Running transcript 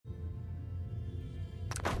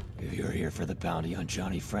here for the bounty on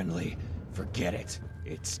Johnny Friendly, forget it.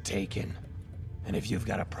 It's taken. And if you've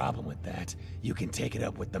got a problem with that, you can take it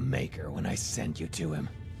up with the Maker when I send you to him.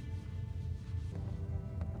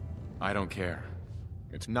 I don't care.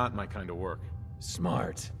 It's not my kind of work.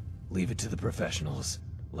 Smart. Leave it to the professionals,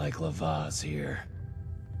 like La Voz here.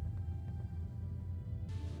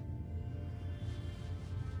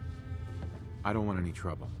 I don't want any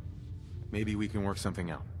trouble. Maybe we can work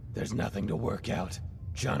something out. There's nothing to work out.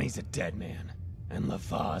 Johnny's a dead man, and La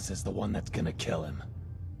Voz is the one that's gonna kill him.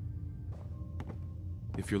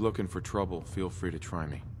 If you're looking for trouble, feel free to try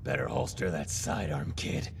me. Better holster that sidearm,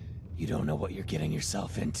 kid. You don't know what you're getting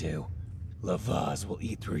yourself into. La Voz will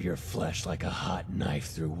eat through your flesh like a hot knife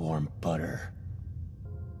through warm butter.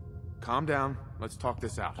 Calm down. Let's talk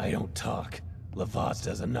this out. I don't talk. La Voz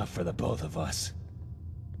does enough for the both of us.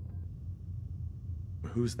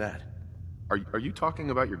 Who's that? Are you talking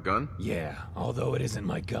about your gun? Yeah, although it isn't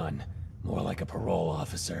my gun. More like a parole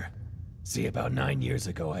officer. See, about 9 years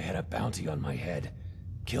ago I had a bounty on my head.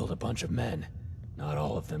 Killed a bunch of men. Not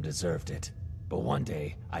all of them deserved it. But one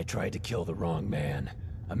day, I tried to kill the wrong man.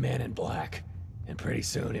 A man in black. And pretty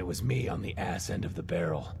soon it was me on the ass end of the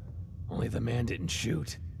barrel. Only the man didn't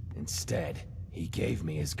shoot. Instead, he gave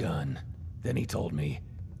me his gun. Then he told me,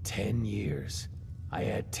 10 years. I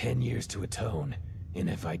had 10 years to atone, and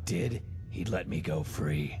if I did, he'd let me go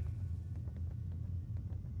free.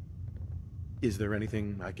 Is there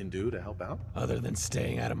anything I can do to help out? Other than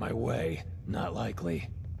staying out of my way, not likely.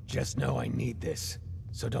 Just know I need this,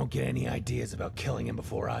 so don't get any ideas about killing him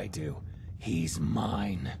before I do. He's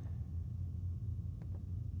mine.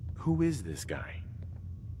 Who is this guy?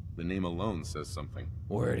 The name alone says something.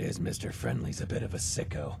 Word is Mr. Friendly's a bit of a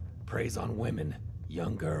sicko. Preys on women,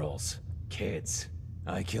 young girls, kids.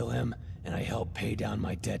 I kill him, and I help pay down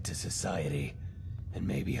my debt to society. And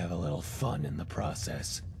maybe have a little fun in the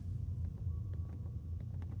process.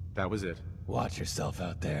 That was it. Watch yourself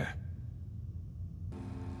out there.